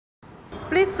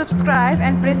Please subscribe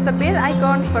and press the bell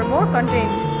icon for more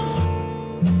content.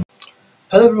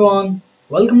 Hello everyone,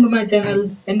 welcome to my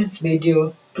channel. In this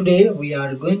video, today we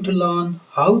are going to learn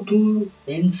how to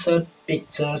insert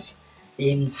pictures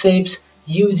in shapes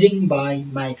using by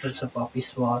Microsoft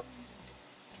Office Word.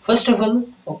 First of all,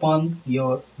 open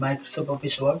your Microsoft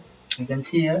Office Word. You can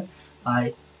see here,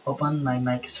 I open my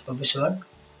Microsoft Office Word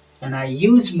and I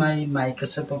use my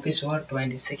Microsoft Office Word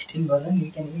 2016 version.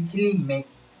 You can easily make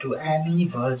to any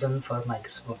version for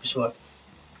Microsoft Office Word.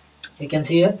 You can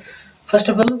see here, first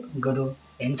of all, go to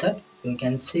insert. You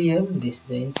can see here, this is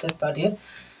the insert part here,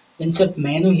 insert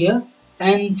menu here,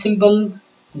 and simple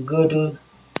go to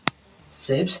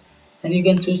shapes, and you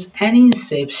can choose any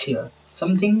shapes here.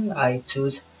 Something I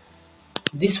choose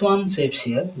this one shapes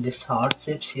here, this heart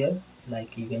shapes here,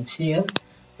 like you can see here,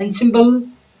 and simple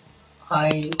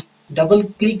I double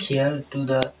click here to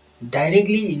the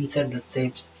directly insert the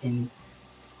shapes in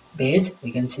page.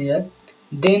 You can see here,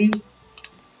 then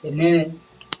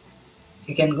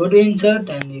you can go to insert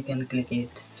and you can click it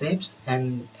shapes,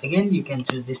 and again you can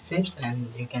choose this shapes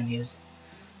and you can use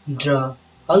draw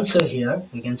also here.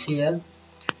 You can see here,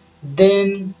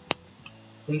 then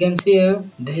you can see here,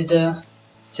 this is the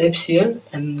shapes here,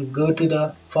 and go to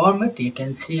the format. You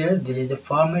can see here, this is the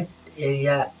format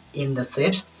area in the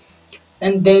shapes,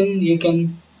 and then you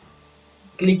can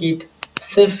click it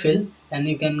save fill, and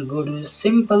you can go to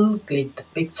simple click the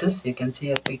pictures. You can see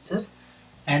here pictures,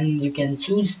 and you can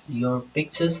choose your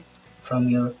pictures from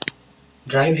your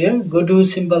drive here. Go to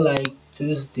simple I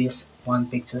choose this one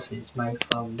pictures is my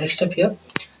from desktop here.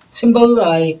 Simple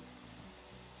I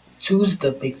choose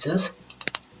the pictures,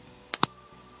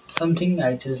 something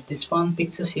I choose this one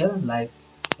pictures here, like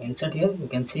insert here. You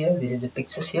can see here, this is the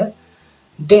pictures here.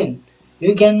 Then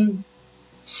you can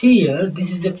see here,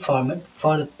 this is the format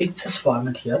for the pictures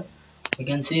format here. You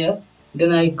can see here,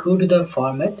 then I go to the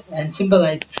format and simple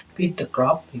I click the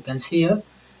crop. You can see here,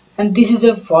 and this is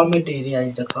the format area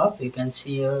is the crop. You can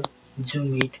see here,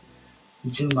 zoom it,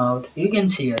 zoom out. You can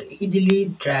see here, easily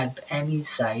drag any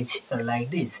size here like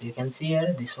this. You can see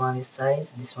here, this one is size,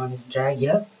 this one is drag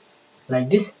here like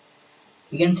this.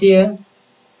 You can see here,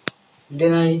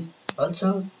 then I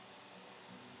also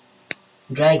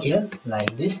drag here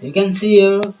like this. You can see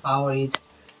here our is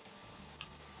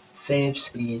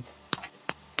shapes is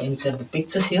insert the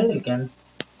pictures here. You can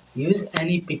use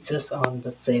any pictures on the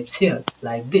shapes here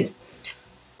like this.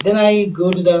 Then I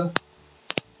go to the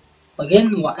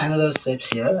again another shapes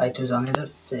here. I choose another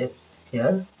shape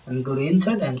here and go to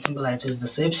insert and simple I choose the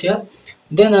shapes here.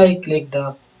 Then I click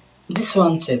the this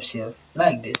one shapes here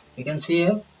like this. You can see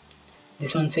here,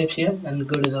 this one shapes here, and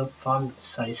go to the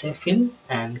shape fill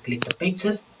and click the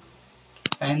pictures,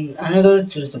 and another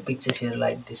choose the pictures here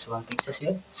like this one pictures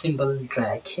here. Simple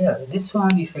drag here. This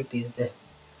one effect is there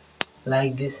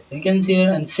like this. You can see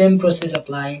here, and same process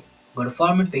apply. Go to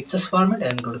format, pictures format,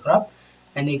 and go to crop,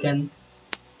 and you can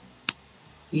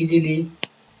easily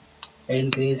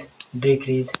increase,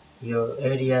 decrease your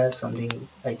area. Something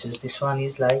I choose this one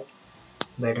is like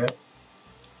better,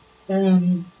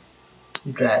 and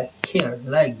drag here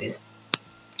like this,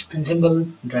 and simple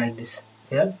drag this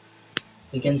here.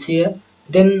 You can see here,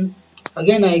 then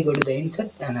again I go to the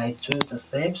insert and I choose the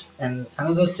shapes and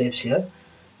another shapes here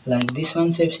like this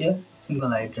one shapes here.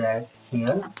 Simple I drag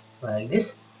here like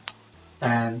this,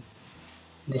 and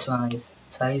this one is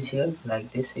size here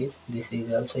like this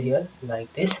is also here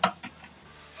like this.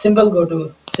 Simple go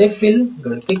to shape fill,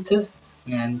 go to pictures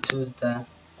and choose the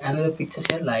another pictures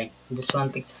here like this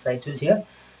one pictures I choose here,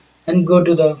 and go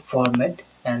to the format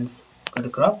and go to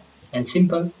crop, and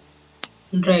simple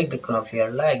drag the crop here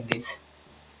like this.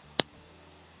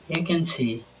 You can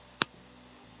see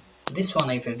this one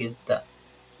effect is the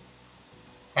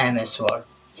MS Word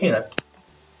here.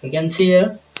 You can see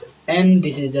here, and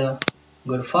this is a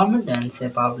good format and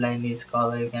shape outline is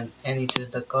color. You can any choose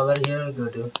the color here. Go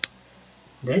to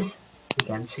this. You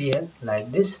can see here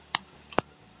like this,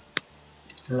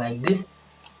 like this.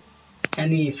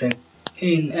 Any effect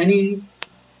in any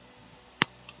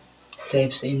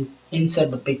shapes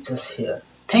insert the pictures here.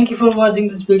 Thank you for watching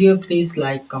this video. Please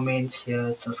like, comment,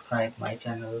 share, subscribe my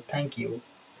channel. Thank you.